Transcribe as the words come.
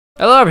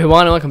Hello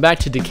everyone and welcome back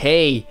to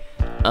Decay.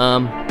 In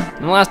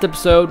the last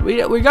episode,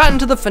 we got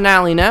into the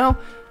finale now.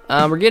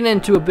 We're getting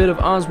into a bit of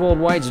Oswald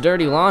White's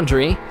dirty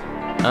laundry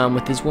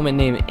with this woman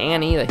named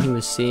Annie that he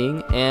was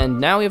seeing, and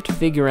now we have to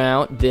figure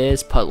out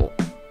this puzzle.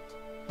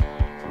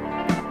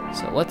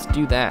 So let's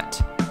do that.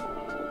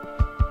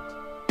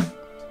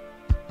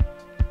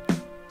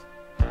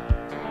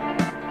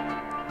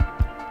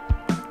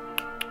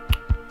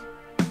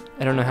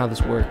 I don't know how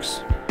this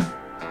works.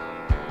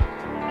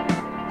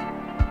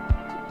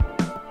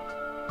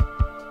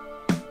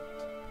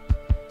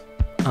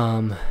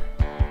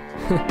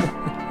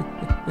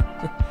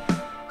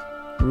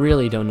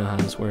 Really don't know how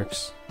this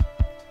works.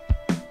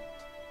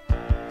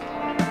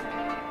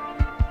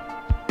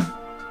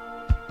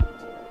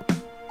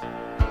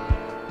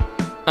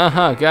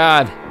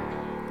 God.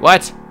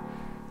 What?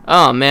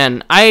 Oh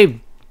man,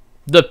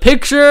 the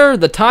picture,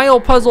 the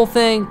tile puzzle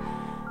thing,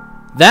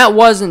 that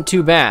wasn't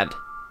too bad.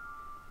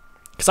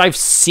 'Cause I've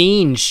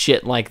seen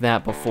shit like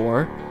that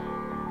before.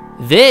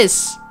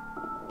 This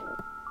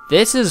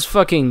is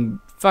fucking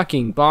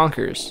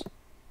bonkers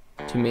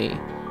to me.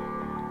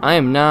 I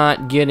am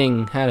not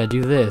getting how to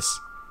do this.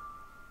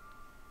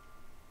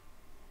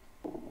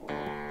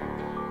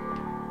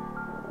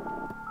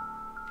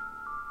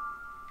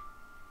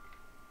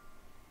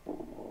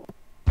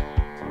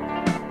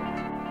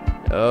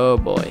 Oh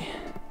boy.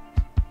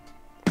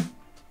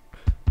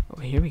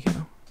 Oh, here we go.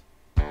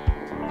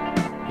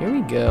 Here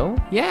we go.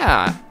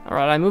 Yeah. All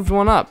right, I moved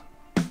one up.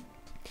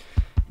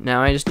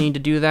 Now I just need to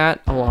do that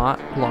a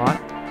lot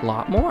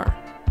more.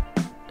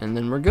 And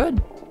then we're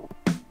good.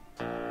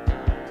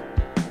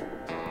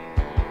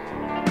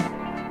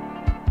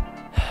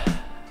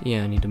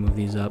 Yeah, I need to move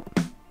these up.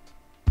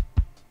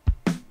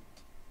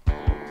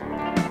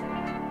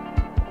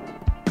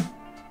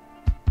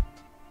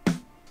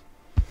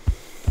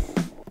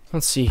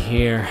 Let's see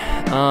here.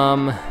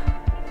 How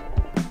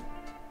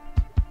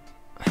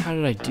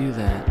did I do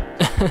that?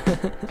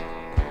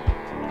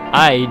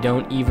 I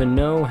don't even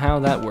know how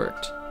that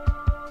worked.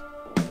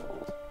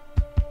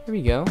 Here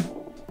we go.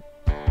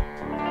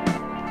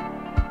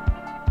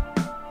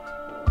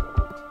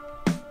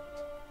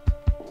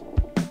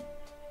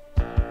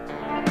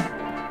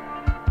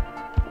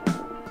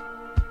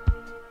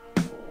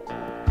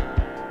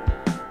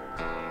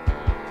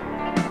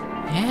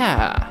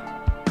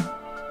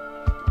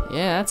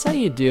 Yeah, that's how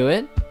you do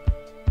it.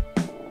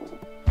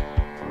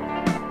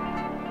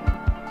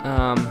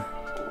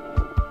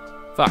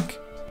 Fuck.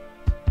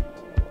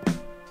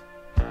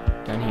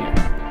 Down here.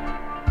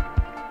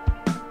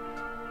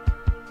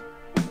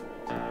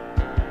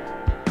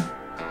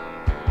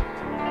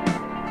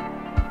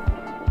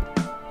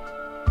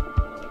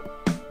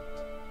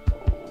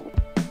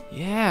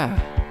 Yeah.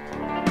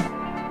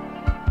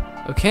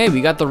 Okay,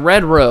 we got the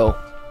red row.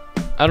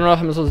 I don't know if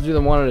I'm supposed to do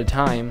them one at a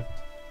time.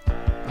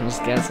 I'm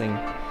just guessing.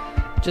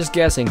 Just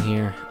guessing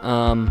here.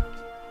 Alright,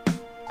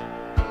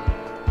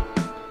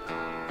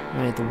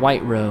 the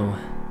white row.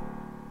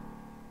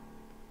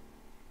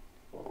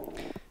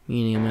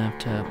 Meaning I'm gonna have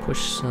to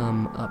push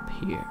some up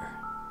here.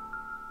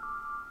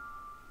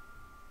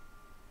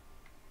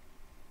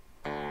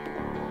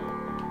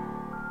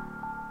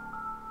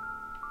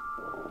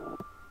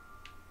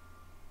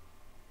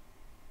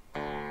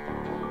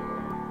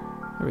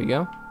 There we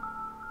go.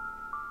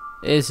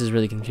 This is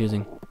really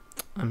confusing.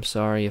 I'm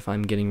sorry if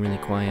I'm getting really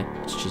quiet.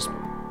 It's just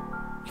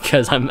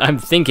because I'm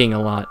thinking a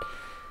lot.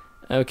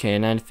 Okay,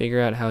 and I had to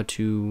figure out how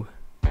to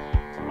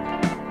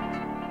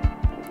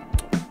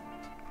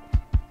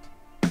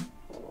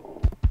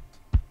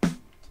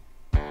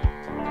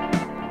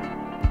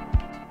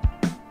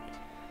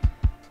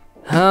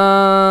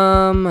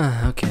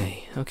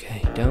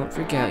okay, don't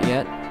freak out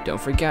yet. Don't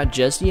freak out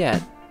just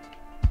yet.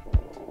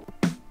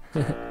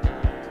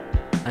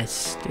 I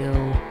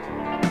still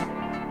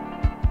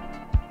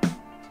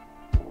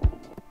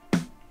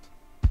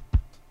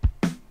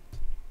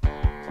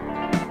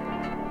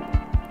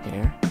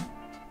here.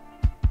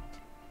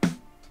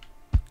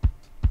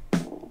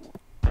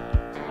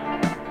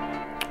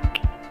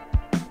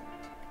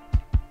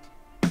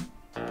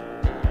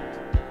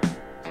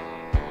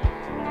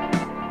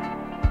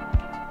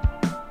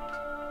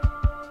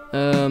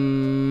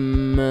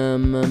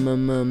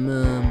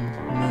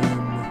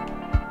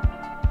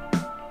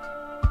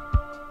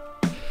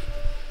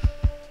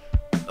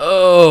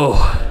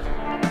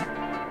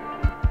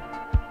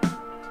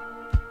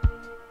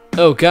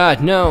 Oh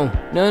God, no.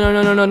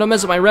 No, don't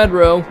mess up my red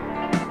row.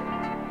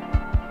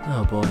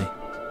 Oh boy.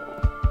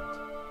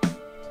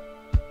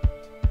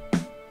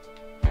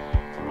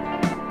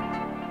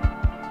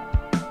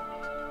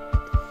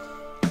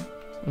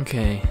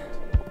 Okay.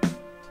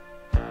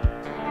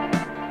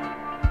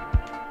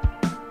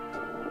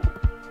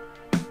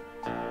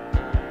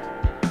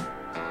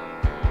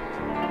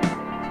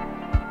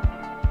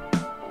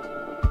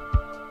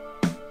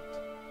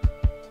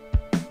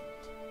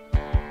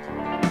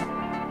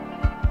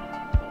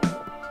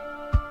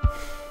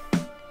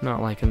 Not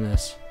liking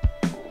this.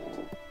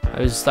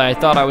 I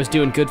thought I was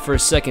doing good for a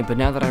second, but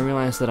now that I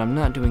realize that I'm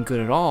not doing good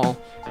at all,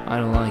 I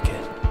don't like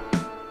it.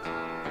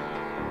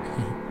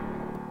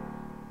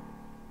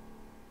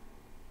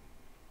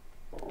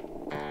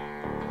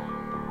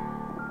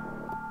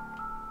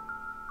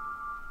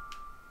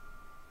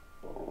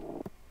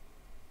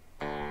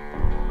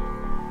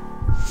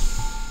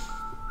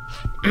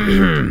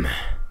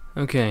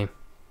 Okay.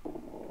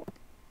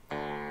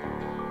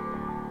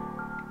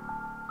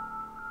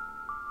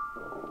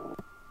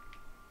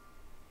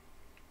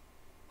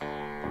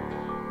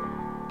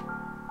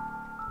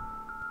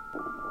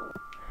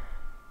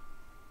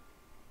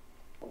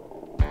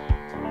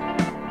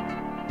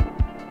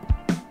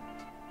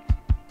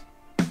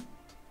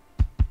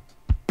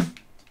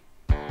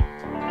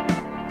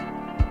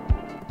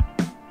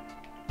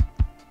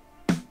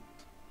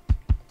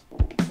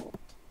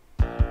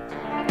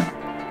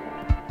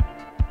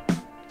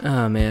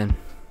 Oh man.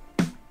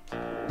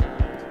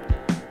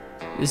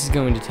 This is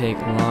going to take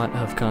a lot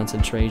of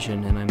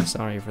concentration, and I'm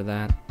sorry for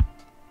that.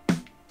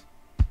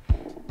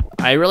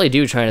 I really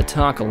do try to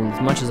talk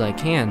as much as I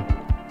can.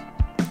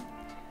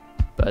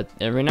 But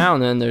every now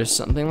and then there's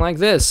something like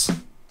this.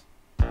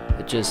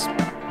 It just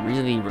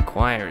really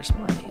requires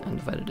my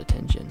undivided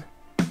attention.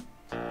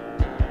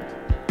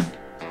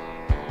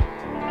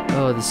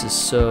 Oh, this is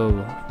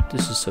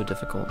so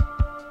difficult.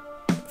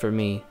 For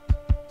me.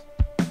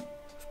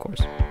 Of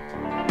course.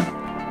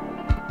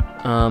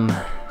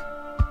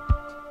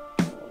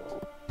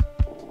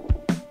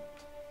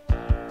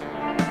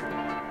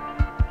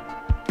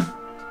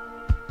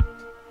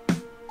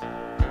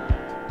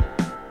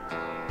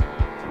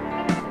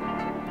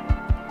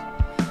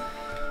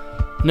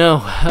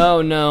 No,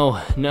 oh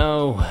no,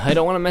 no, I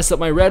don't want to mess up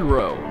my red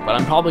row, but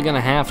I'm probably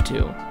gonna have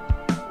to.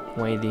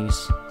 The way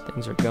these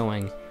things are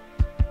going.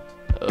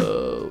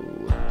 Oh.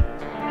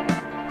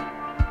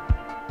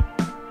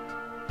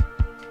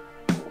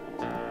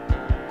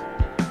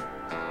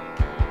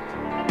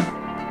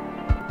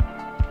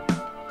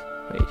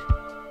 Wait,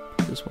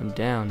 put this one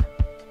down.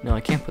 No, I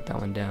can't put that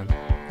one down.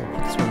 I'll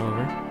put this one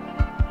over.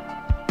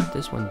 Put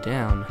this one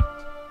down.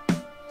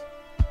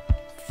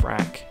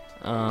 Frack.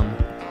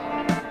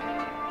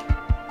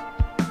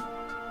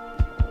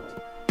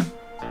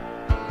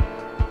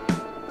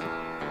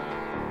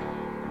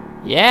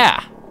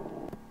 Yeah.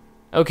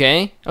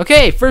 Okay.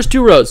 Okay, first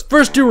two rows.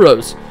 First two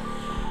rows.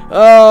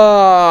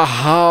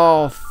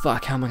 Oh,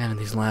 fuck. How am I gonna do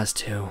these last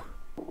two?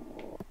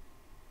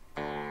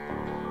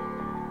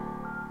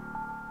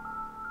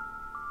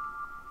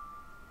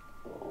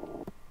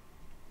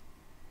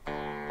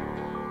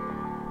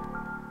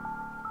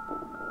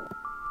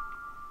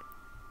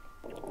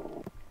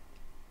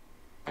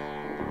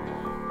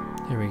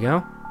 There we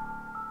go.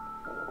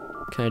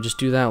 Can I just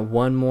do that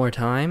one more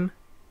time?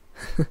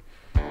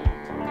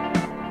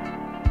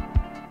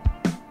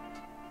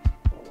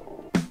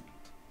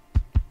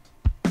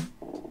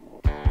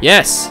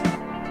 Yes!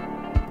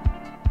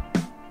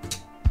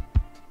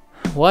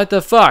 What the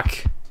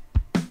fuck?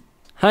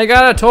 I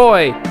got a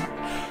toy!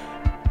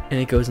 And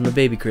it goes in the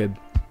baby crib.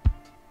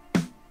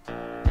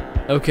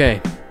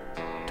 Okay.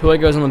 Toy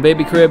goes in the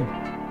baby crib.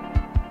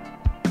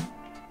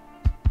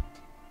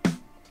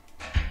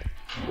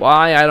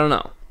 Why? I don't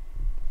know.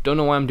 Don't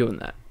know why I'm doing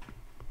that.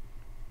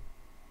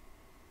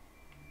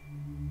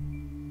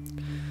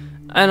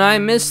 And I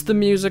missed the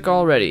music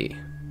already.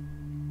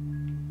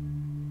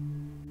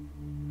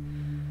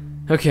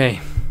 Okay.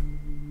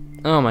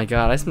 Oh my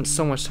god, I spent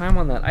so much time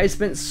on that. I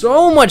spent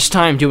so much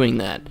time doing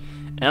that.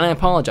 And I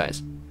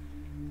apologize.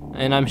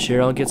 And I'm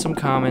sure I'll get some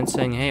comments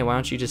saying, hey, why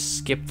don't you just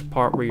skip the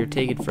part where you're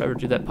taking forever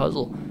to do that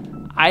puzzle?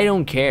 I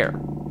don't care.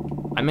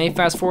 I may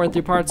fast forward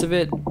through parts of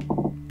it,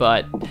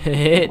 but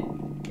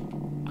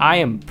I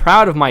am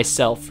proud of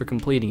myself for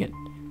completing it.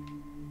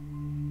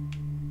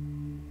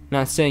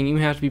 Not saying you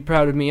have to be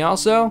proud of me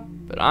also,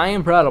 but I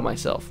am proud of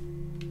myself.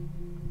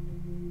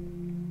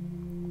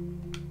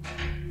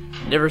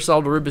 Never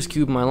solved a Rubik's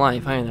Cube in my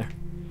life either.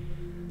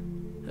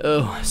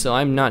 Oh, so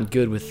I'm not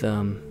good with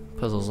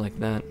puzzles like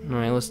that.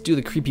 Alright, let's do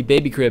the creepy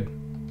baby crib.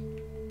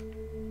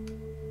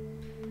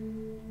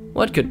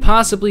 What could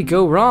possibly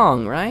go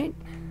wrong, right?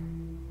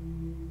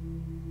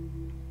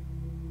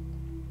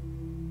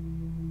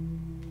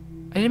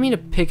 I didn't mean to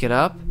pick it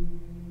up.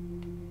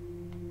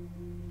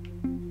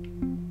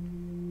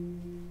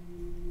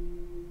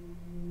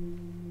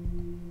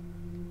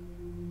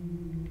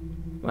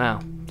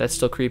 Wow, that's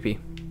still creepy.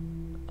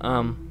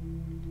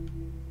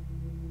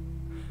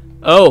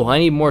 Oh, I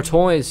need more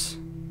toys.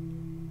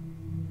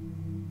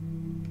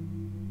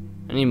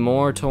 I need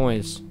more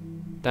toys.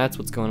 That's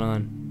what's going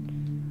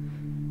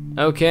on.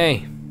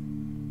 Okay.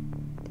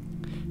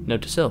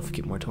 Note to self,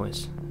 get more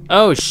toys.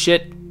 Oh,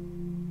 shit.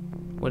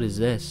 What is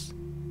this?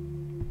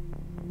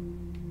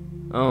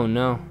 Oh,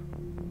 no.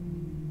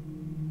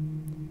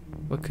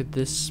 What could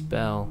this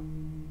spell?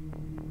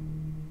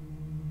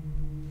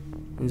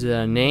 Is it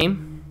a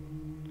name?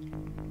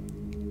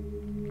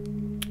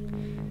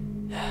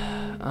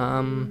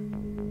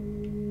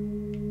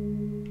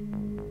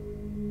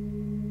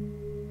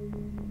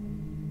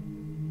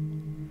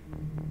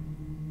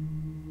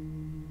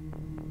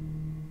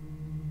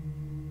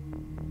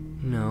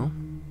 No.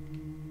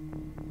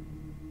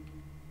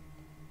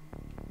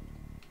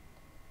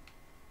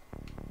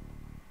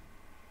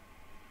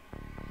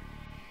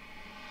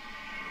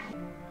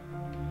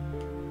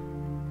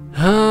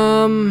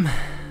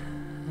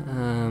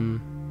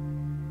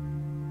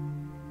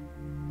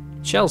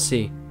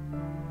 Chelsea.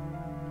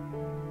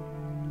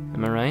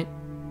 Am I right?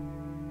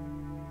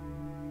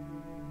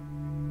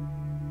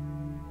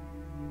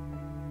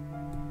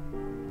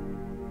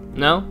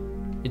 No?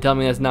 You tell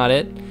me that's not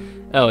it?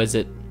 Oh, is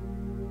it?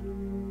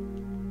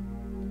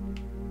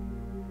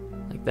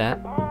 Like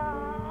that?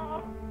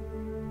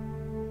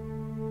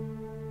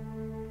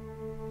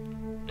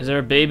 Is there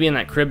a baby in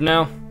that crib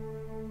now?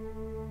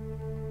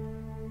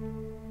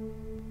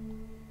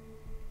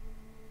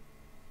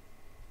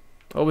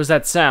 What was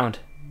that sound?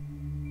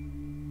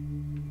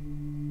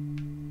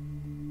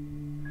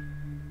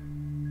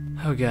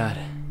 Oh god.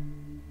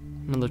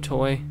 Another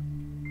toy.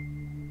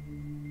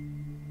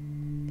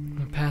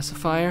 A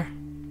pacifier.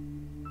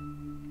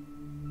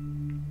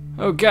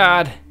 Oh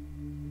god.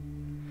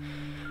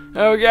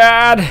 Oh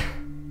god.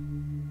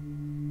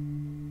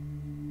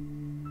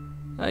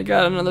 I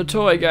got another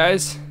toy,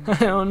 guys. I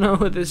don't know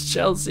what this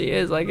Chelsea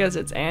is. I guess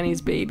it's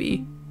Annie's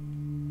baby.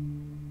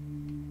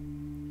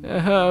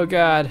 Oh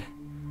god.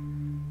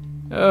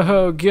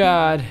 Oh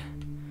god.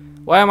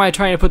 Why am I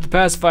trying to put the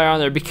pacifier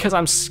on there? Because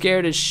I'm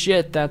scared as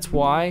shit, that's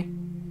why.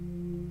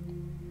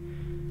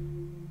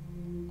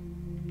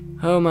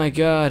 Oh my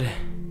god.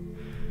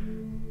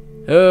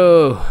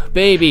 Oh,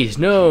 babies,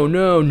 no,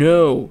 no,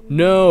 no.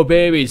 No,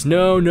 babies,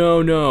 no,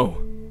 no, no.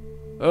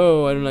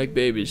 Oh, I don't like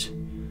babies.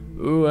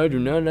 Oh, I do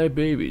not like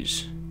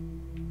babies.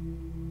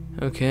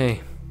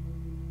 Okay.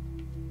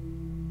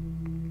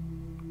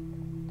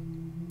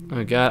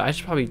 Oh god, I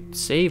should probably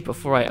save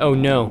before I... Oh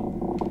no.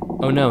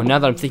 Oh no, now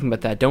that I'm thinking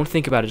about that, don't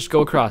think about it, just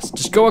go across.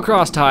 Just go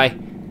across, Ty.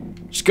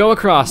 Just go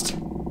across.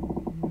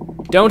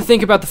 Don't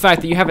think about the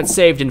fact that you haven't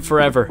saved in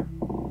forever.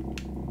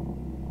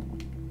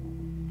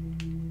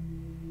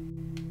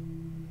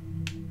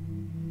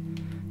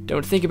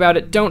 Don't think about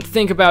it, don't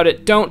think about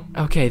it, don't...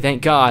 Okay,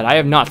 thank God, I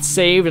have not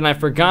saved and I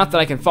forgot that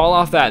I can fall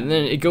off that and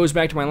then it goes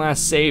back to my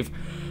last save.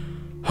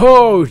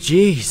 Oh,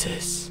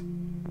 Jesus.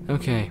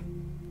 Okay.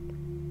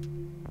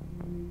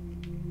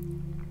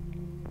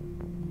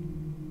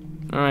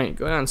 Alright,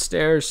 go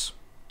downstairs.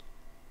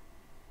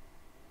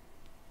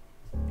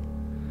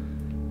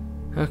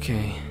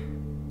 Okay.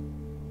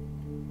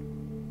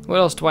 What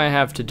else do I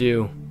have to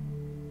do?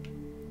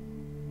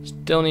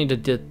 Still need to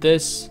get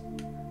this.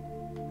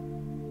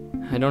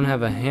 I don't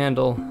have a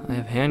handle. I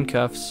have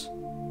handcuffs.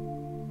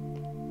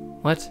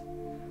 What?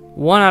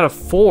 1 out of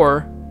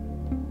 4?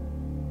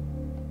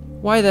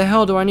 Why the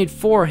hell do I need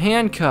 4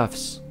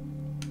 handcuffs?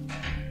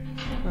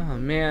 Oh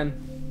man.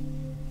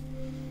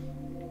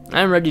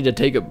 I'm ready to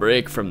take a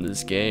break from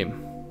this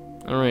game.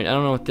 Alright, I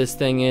don't know what this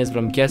thing is, but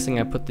I'm guessing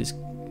I put these...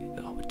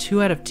 Oh,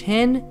 2 out of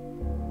 10?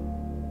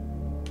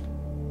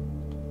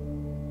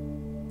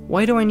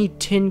 Why do I need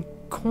 10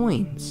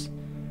 coins?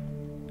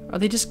 Are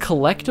they just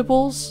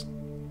collectibles?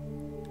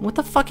 What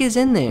the fuck is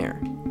in there?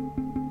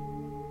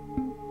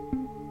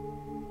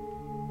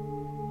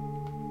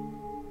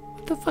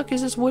 What the fuck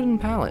is this wooden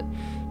pallet?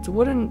 It's a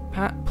wooden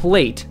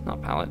plate,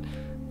 not pallet,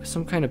 with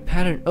some kind of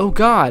pattern. Oh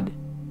god!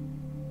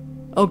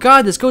 Oh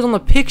god, this goes on the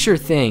picture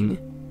thing!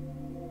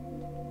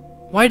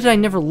 Why did I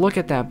never look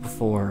at that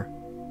before?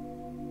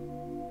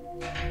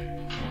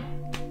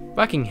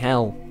 Fucking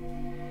hell.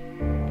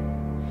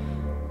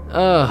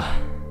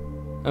 Ugh.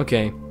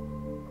 Okay.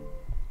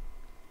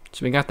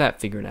 So we got that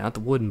figured out.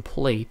 The wooden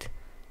plate,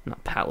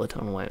 not pallet, I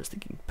don't know why I was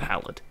thinking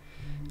pallet,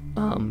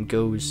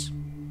 goes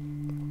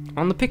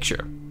on the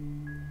picture.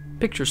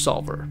 Picture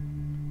solver.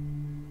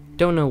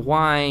 Don't know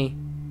why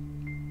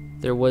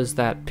there was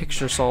that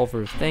picture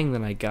solver thing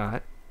that I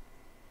got.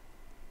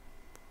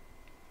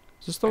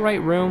 Is this the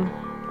right room?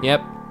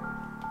 Yep.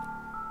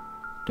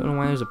 Don't know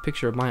why there's a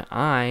picture of my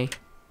eye.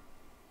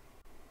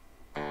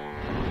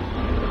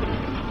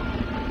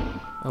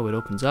 Oh, it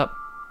opens up.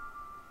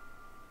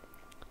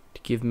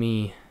 To give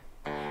me...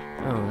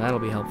 Oh, that'll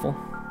be helpful.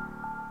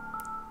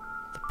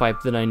 The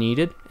pipe that I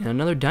needed, and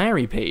another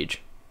diary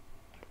page.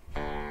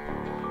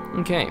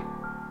 Okay.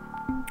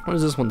 What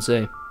does this one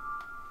say?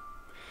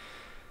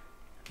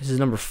 This is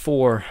number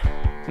 4.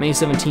 May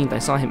 17th, I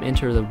saw him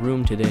enter the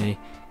room today.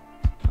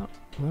 I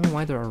don't know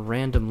why there are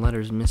random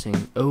letters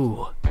missing.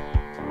 Oh,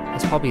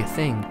 that's probably a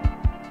thing,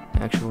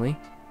 actually.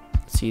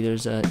 Let's see,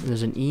 there's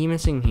an E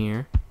missing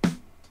here.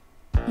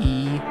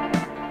 E,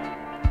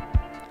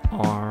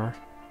 R,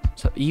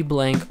 so E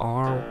blank,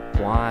 R,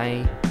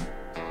 Y,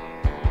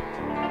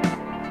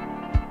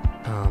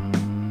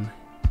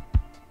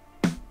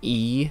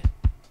 E,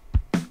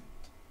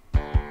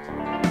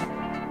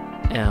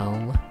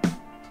 L.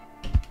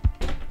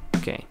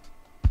 Okay.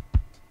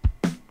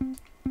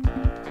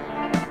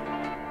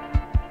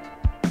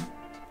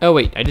 Oh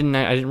wait, I didn't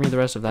read the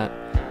rest of that.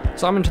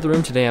 Saw him into the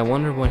room today. I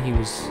wonder what he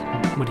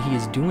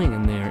is doing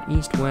in there.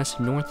 East, west,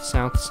 north,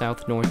 south,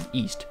 south, north,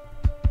 east.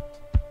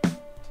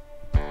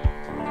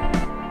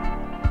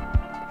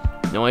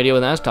 No idea what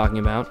that's talking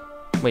about.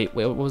 Wait,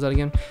 what was that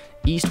again?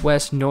 East,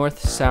 west, north,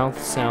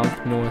 south,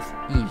 south, north,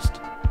 east.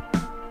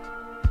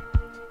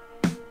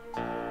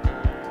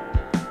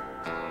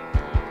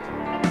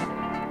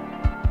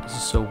 This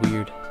is so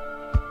weird.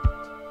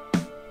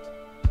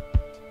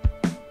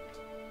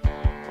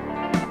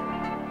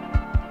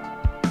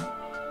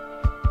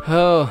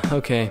 Oh,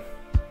 okay.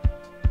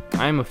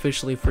 I'm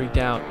officially freaked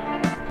out.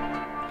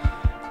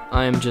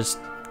 I'm just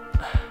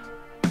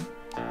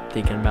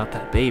thinking about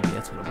that baby.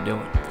 That's what I'm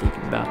doing.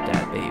 Thinking about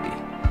that baby.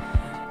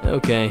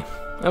 Okay.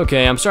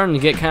 Okay, I'm starting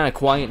to get kind of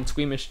quiet and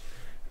squeamish.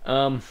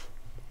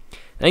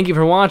 Thank you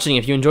for watching.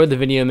 If you enjoyed the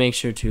video, make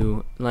sure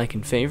to like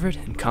and favorite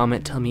and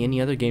comment. Tell me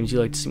any other games you'd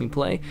like to see me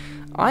play.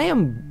 I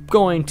am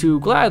going to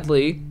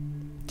gladly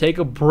take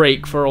a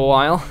break for a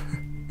while.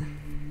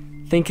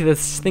 think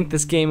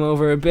this game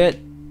over a bit.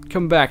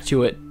 Come back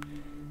to it.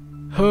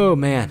 Oh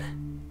man,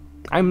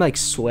 I'm like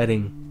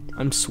sweating.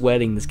 I'm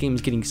sweating. This game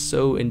is getting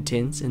so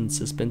intense and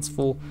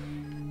suspenseful,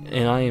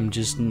 and I am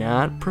just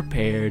not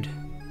prepared.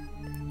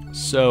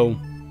 So,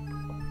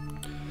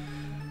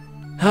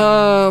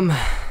 I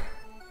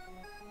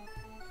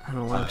don't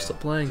know why I'm still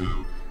playing.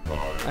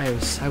 I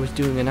was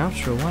doing an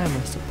outro. Why am I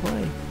still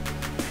playing?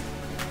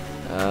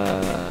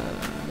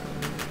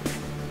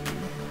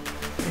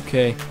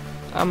 Okay.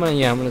 I'm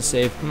gonna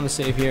save. I'm gonna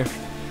save here.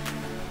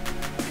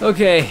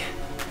 Okay.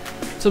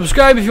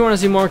 Subscribe if you want to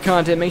see more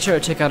content. Make sure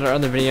to check out our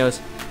other videos.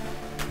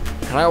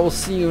 And I will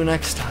see you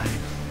next time.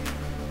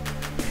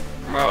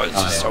 Oh, it's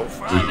just so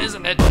fun,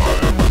 isn't it?